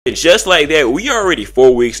And just like that, we are already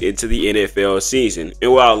 4 weeks into the NFL season.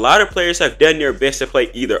 And while a lot of players have done their best to play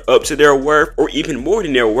either up to their worth or even more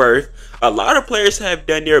than their worth, a lot of players have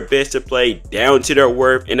done their best to play down to their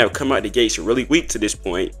worth and have come out the gates really weak to this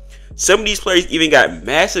point. Some of these players even got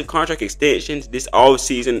massive contract extensions this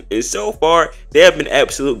offseason, and so far, they have been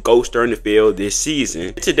absolute ghosts on the field this season.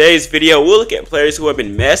 In today's video, we'll look at players who have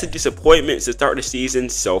been massive disappointments to start the season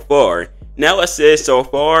so far. Now I said so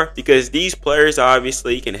far because these players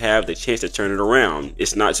obviously can have the chance to turn it around.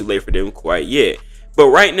 It's not too late for them quite yet. But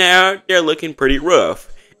right now, they're looking pretty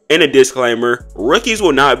rough. And a disclaimer, rookies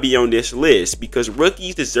will not be on this list because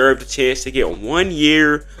rookies deserve the chance to get 1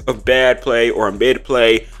 year of bad play or mid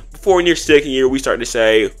play before in your second year we start to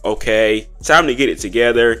say, okay, time to get it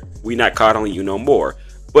together. We not coddling you no more.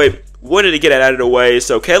 But wanted to get that out of the way,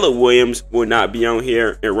 so Caleb Williams will not be on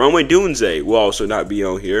here, and Rome Odunze will also not be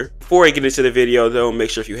on here. Before I get into the video though, make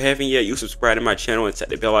sure if you haven't yet, you subscribe to my channel and set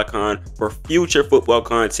the bell icon for future football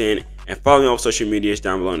content, and follow me on social medias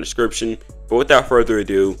down below in the description. But without further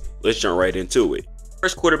ado, let's jump right into it.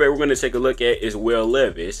 First quarterback we're going to take a look at is Will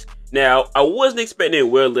Levis. Now, I wasn't expecting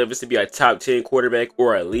Will Levis to be a top 10 quarterback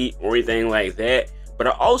or elite or anything like that, but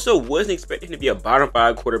I also wasn't expecting him to be a bottom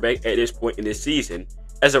 5 quarterback at this point in this season.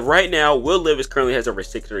 As of right now, Will Levis currently has over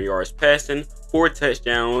 600 yards passing, 4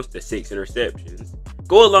 touchdowns to 6 interceptions.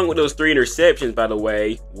 Go along with those 3 interceptions, by the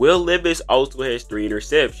way, Will Levis also has 3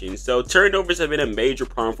 interceptions, so turnovers have been a major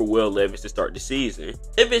problem for Will Levis to start the season.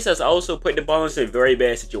 Levis has also put the ball in some very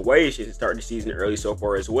bad situations to start the season early so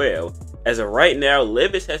far as well. As of right now,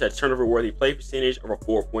 Levis has a turnover-worthy play percentage of a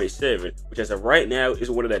 4.7, which as of right now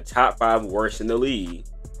is one of the top 5 worst in the league.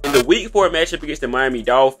 In the Week 4 matchup against the Miami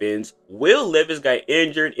Dolphins, Will Levis got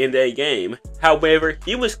injured in that game. However,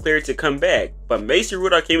 he was cleared to come back, but Mason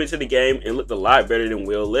Rudolph came into the game and looked a lot better than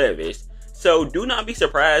Will Levis. So do not be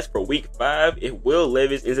surprised for Week 5 if Will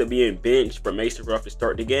Levis ends up being benched for Mason Rudolph to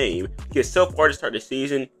start the game, because so far to start the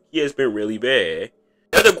season, he has been really bad.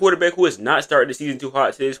 The other quarterback who has not started the season too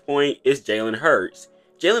hot to this point is Jalen Hurts.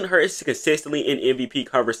 Jalen Hurts is consistently in MVP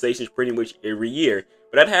conversations pretty much every year,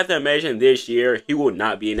 but I'd have to imagine this year he will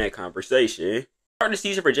not be in that conversation. Starting the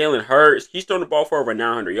season for Jalen Hurts, he's thrown the ball for over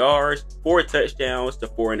 900 yards, 4 touchdowns to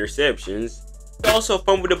 4 interceptions. He also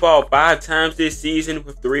fumbled the ball 5 times this season,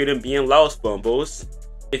 with 3 of them being lost fumbles.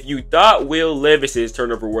 If you thought Will Levis's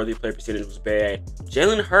turnover-worthy play percentage was bad,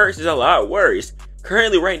 Jalen Hurts is a lot worse.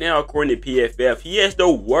 Currently, right now, according to PFF, he has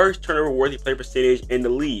the worst turnover-worthy play percentage in the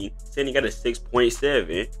league, sitting at a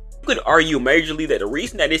 6.7. You could argue majorly that the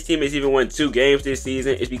reason that this team has even won 2 games this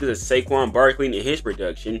season is because of Saquon Barkley and his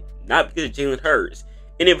production, not because of Jalen Hurts.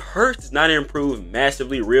 And if Hurts does not improve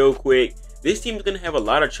massively real quick, this team is going to have a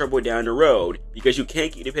lot of trouble down the road, because you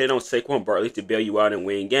can't keep depending on Saquon Barkley to bail you out and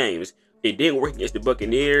win games. It didn't work against the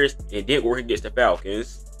Buccaneers, and it didn't work against the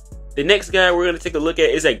Falcons. The next guy we're going to take a look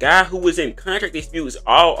at is a guy who was in contract disputes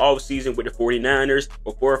all offseason with the 49ers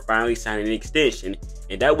before finally signing an extension.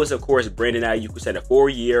 And that was, of course, Brandon Aiyuk, who signed a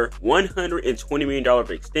 4-year, $120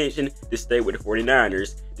 million extension to stay with the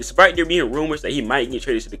 49ers. Despite there being rumors that he might get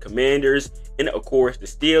traded to the Commanders and, of course, the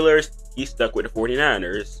Steelers, he's stuck with the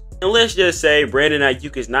 49ers. And let's just say Brandon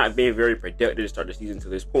Aiyuk has not been very productive to start the season to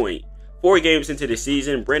this point. 4 games into the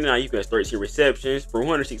season, Brandon Aiyuk has 13 receptions for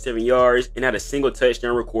 167 yards and had a single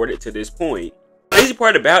touchdown recorded to this point. The crazy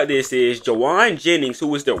part about this is Jauan Jennings, who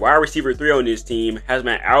was the wide receiver 3 on this team, has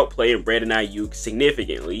been outplaying Brandon Aiyuk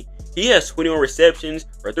significantly. He has 21 receptions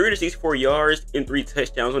for 364 yards and 3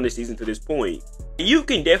 touchdowns on the season to this point. You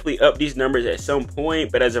can definitely up these numbers at some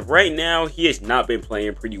point, but as of right now, he has not been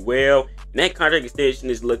playing pretty well, and that contract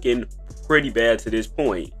extension is looking pretty bad to this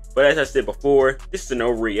point. But as I said before, this is an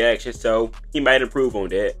overreaction, so he might improve on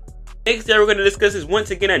that. Next guy we're going to discuss is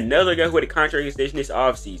once again another guy who had a contract extension this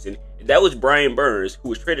offseason, and that was Brian Burns, who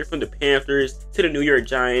was traded from the Panthers to the New York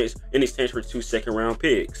Giants in exchange for 2 second-round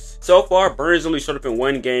picks. So far, Burns only showed up in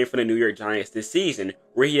 1 game for the New York Giants this season,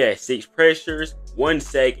 where he had 6 pressures, 1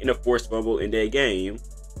 sack, and a forced fumble in that game.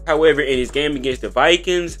 However, in his game against the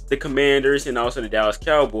Vikings, the Commanders, and also the Dallas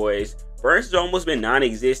Cowboys, Burns has almost been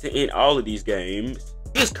non-existent in all of these games.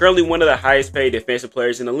 He is currently one of the highest paid defensive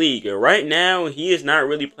players in the league, and right now, he is not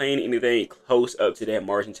really playing anything close up to that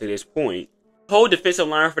margin to this point. The whole defensive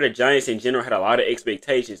line for the Giants in general had a lot of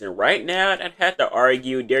expectations, and right now, I'd have to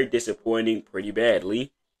argue they're disappointing pretty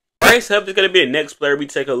badly. Bryce Huff is going to be the next player we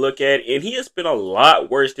take a look at, and he has been a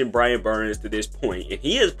lot worse than Brian Burns to this point, and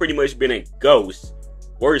he has pretty much been a ghost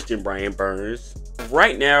worse than Brian Burns.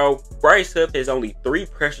 Right now, Bryce Huff has only 3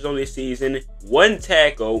 pressures on this season, 1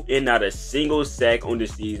 tackle, and not a single sack on the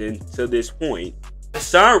season to this point. The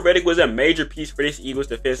Haason Reddick was a major piece for this Eagles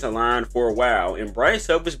defensive line for a while, and Bryce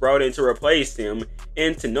Huff was brought in to replace him,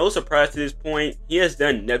 and to no surprise to this point, he has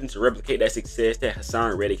done nothing to replicate that success that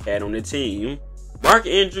Haason Reddick had on the team. Mark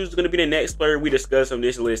Andrews is going to be the next player we discuss on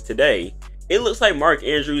this list today. It looks like Mark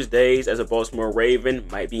Andrews' days as a Baltimore Raven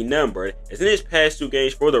might be numbered, as in his past 2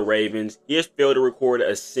 games for the Ravens, he has failed to record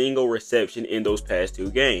a single reception in those past 2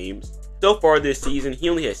 games. So far this season, he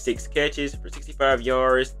only has 6 catches for 65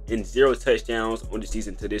 yards and 0 touchdowns on the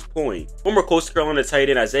season to this point. Former Coastal Carolina tight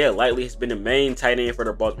end Isaiah Likely has been the main tight end for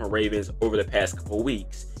the Baltimore Ravens over the past couple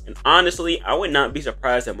weeks. And honestly, I would not be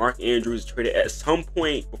surprised if Mark Andrews is traded at some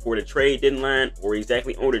point before the trade deadline or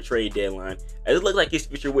exactly on the trade deadline, as it looks like his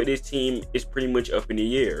future with this team is pretty much up in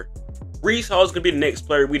the air. Breece Hall is going to be the next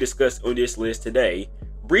player we discuss on this list today.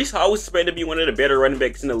 Breece Hall was expected to be one of the better running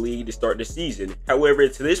backs in the league to start the season. However,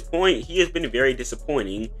 to this point, he has been very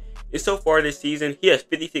disappointing. And so far this season, he has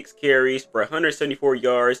 56 carries for 174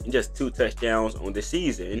 yards and just 2 touchdowns on the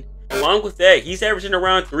season. Along with that, he's averaging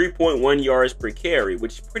around 3.1 yards per carry,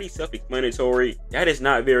 which is pretty self-explanatory. That is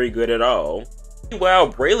not very good at all.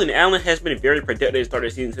 Meanwhile, Braylon Allen has been very productive to start the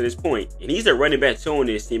season to this point, and he's a running back too on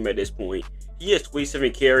this team at this point. He has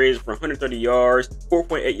 27 carries for 130 yards,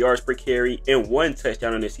 4.8 yards per carry, and 1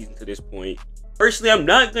 touchdown on the season to this point. Personally, I'm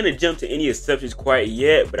not going to jump to any assumptions quite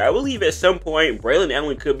yet, but I believe at some point, Braylon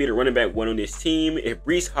Allen could be the running back 1 on this team if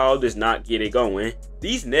Breece Hall does not get it going.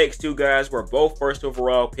 These next 2 guys were both first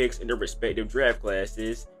overall picks in their respective draft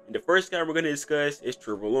classes, and the first guy we're going to discuss is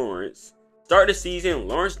Trevor Lawrence. Start the season,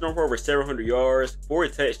 Lawrence threw for over 700 yards, 4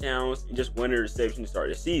 touchdowns, and just 1 interception to start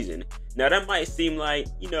the season. Now that might seem like,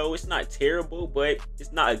 it's not terrible, but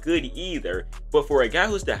it's not good either. But for a guy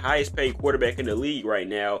who's the highest paid quarterback in the league right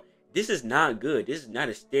now, this is not good. This is not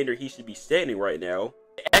a standard he should be setting right now.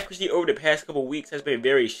 The accuracy over the past couple weeks has been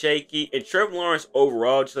very shaky, and Trevor Lawrence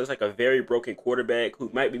overall just looks like a very broken quarterback who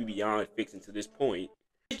might be beyond fixing to this point.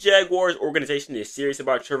 If the Jaguars organization is serious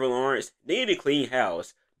about Trevor Lawrence, they need to clean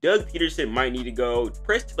house. Doug Peterson might need to go,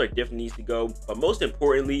 Press Taylor definitely needs to go, but most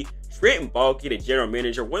importantly, Trenton Baalke, the general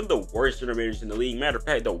manager, one of the worst general managers in the league, matter of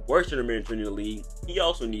fact, the worst general manager in the league, he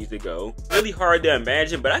also needs to go. Really hard to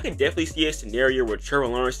imagine, but I can definitely see a scenario where Trevor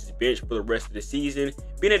Lawrence is benched for the rest of the season,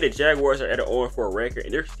 being that the Jaguars are at an 0-4 record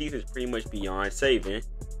and their season is pretty much beyond saving.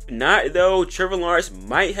 If not though, Trevor Lawrence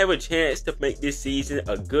might have a chance to make this season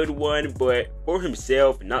a good one, but for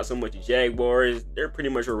himself, not so much the Jaguars, they're pretty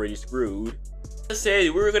much already screwed. As I said,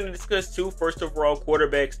 we were going to discuss 2 first overall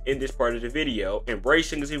quarterbacks in this part of the video, and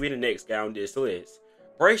Bryce Young is going to be the next guy on this list.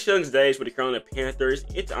 Bryce Young's days with the Carolina Panthers,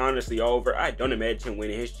 it's honestly over. I don't imagine him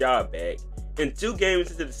winning his job back. In 2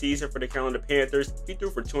 games into the season for the Carolina Panthers, he threw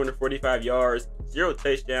for 245 yards, 0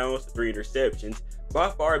 touchdowns, 3 interceptions, by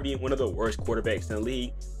far being one of the worst quarterbacks in the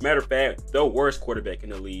league. Matter of fact, the worst quarterback in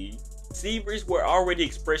the league. Receivers were already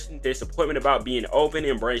expressing disappointment about being open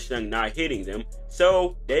and Bryce Young not hitting them,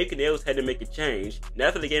 so Dave Canales had to make a change. And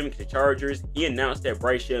after the game against the Chargers, he announced that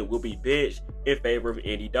Bryce Young will be benched in favor of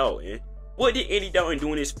Andy Dalton. What did Andy Dalton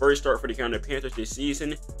do in his first start for the Carolina Panthers this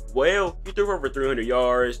season? Well, he threw for over 300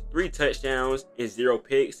 yards, 3 touchdowns, and 0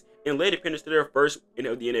 picks, and led the Panthers to their first win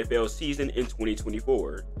of the NFL season in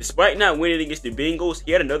 2024. Despite not winning against the Bengals,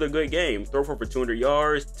 he had another good game, threw for over 200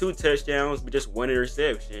 yards, 2 touchdowns, but just 1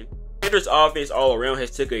 interception. Panthers offense all around has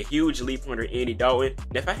took a huge leap under Andy Dalton,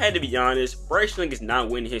 and if I had to be honest, Bryce Young is not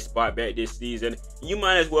winning his spot back this season. You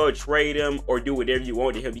might as well trade him or do whatever you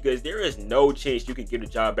want to him, because there is no chance you can get a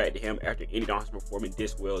job back to him after Andy Dalton's performing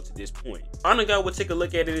this well to this point. Final guy we'll take a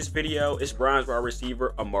look at in this video is Browns wide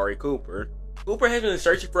receiver Amari Cooper. Cooper has been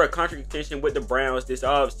searching for a contract extension with the Browns this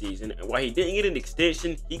offseason, and while he didn't get an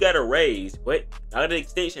extension, he got a raise, but not an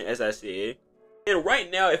extension as I said. And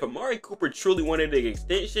right now, if Amari Cooper truly wanted an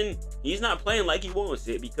extension, he's not playing like he wants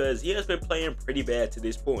it because he has been playing pretty bad to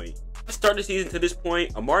this point. Let's start the season to this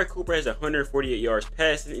point. Amari Cooper has 148 yards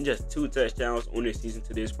passing and just 2 touchdowns on this season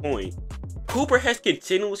to this point. Cooper has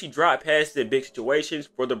continuously dropped passes in big situations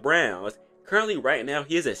for the Browns. Currently, right now,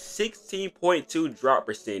 he has a 16.2 drop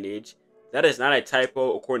percentage. That is not a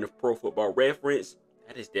typo according to Pro Football Reference.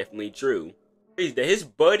 That is definitely true. That his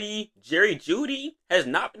buddy Jerry Jeudy has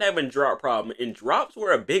not been having a drop problem, and drops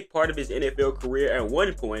were a big part of his NFL career at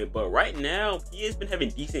one point, but right now he has been having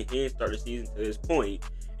decent hands start the season to this point.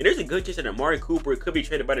 And there's a good chance that Amari Cooper could be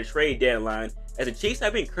traded by the trade deadline, as the Chiefs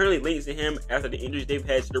have been currently linked to him after the injuries they've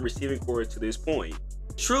had to the receiving corps to this point.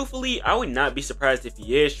 Truthfully, I would not be surprised if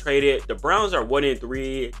he is traded. The Browns are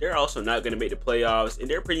 1-3. They're also not going to make the playoffs, and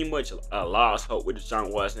they're pretty much a lost hope with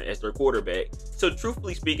Deshaun Watson as their quarterback. So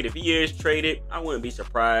truthfully speaking, if he is traded, I wouldn't be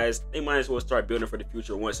surprised. They might as well start building for the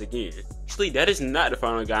future once again. Actually, that is not the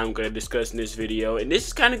final guy I'm going to discuss in this video, and this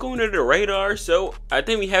is kind of going under the radar, so I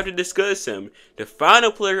think we have to discuss him. The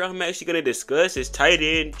final player I'm actually going to discuss is tight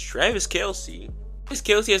end Travis Kelce. Travis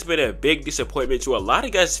Kelce has been a big disappointment to a lot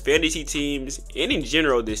of guys' fantasy teams and in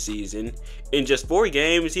general this season. In just 4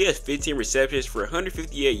 games, he has 15 receptions for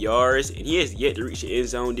 158 yards, and he has yet to reach the end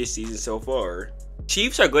zone this season so far.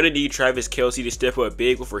 Chiefs are going to need Travis Kelce to step up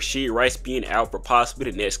big with Rashee Rice being out for possibly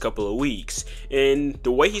the next couple of weeks. And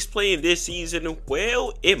the way he's playing this season,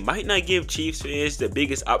 well, it might not give Chiefs fans the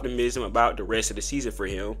biggest optimism about the rest of the season for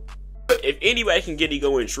him. But if anybody can get it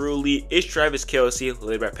going truly, it's Travis Kelce,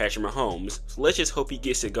 led by Patrick Mahomes. So let's just hope he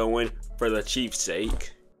gets it going for the Chiefs'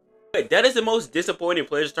 sake. But that is the most disappointing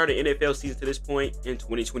player to start an NFL season to this point in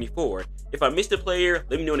 2024. If I missed a player,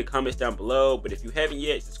 let me know in the comments down below. But if you haven't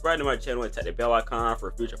yet, subscribe to my channel and tap the bell icon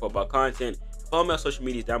for future football content. Follow me on social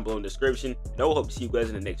media down below in the description. And I will hope to see you guys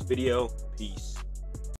in the next video. Peace.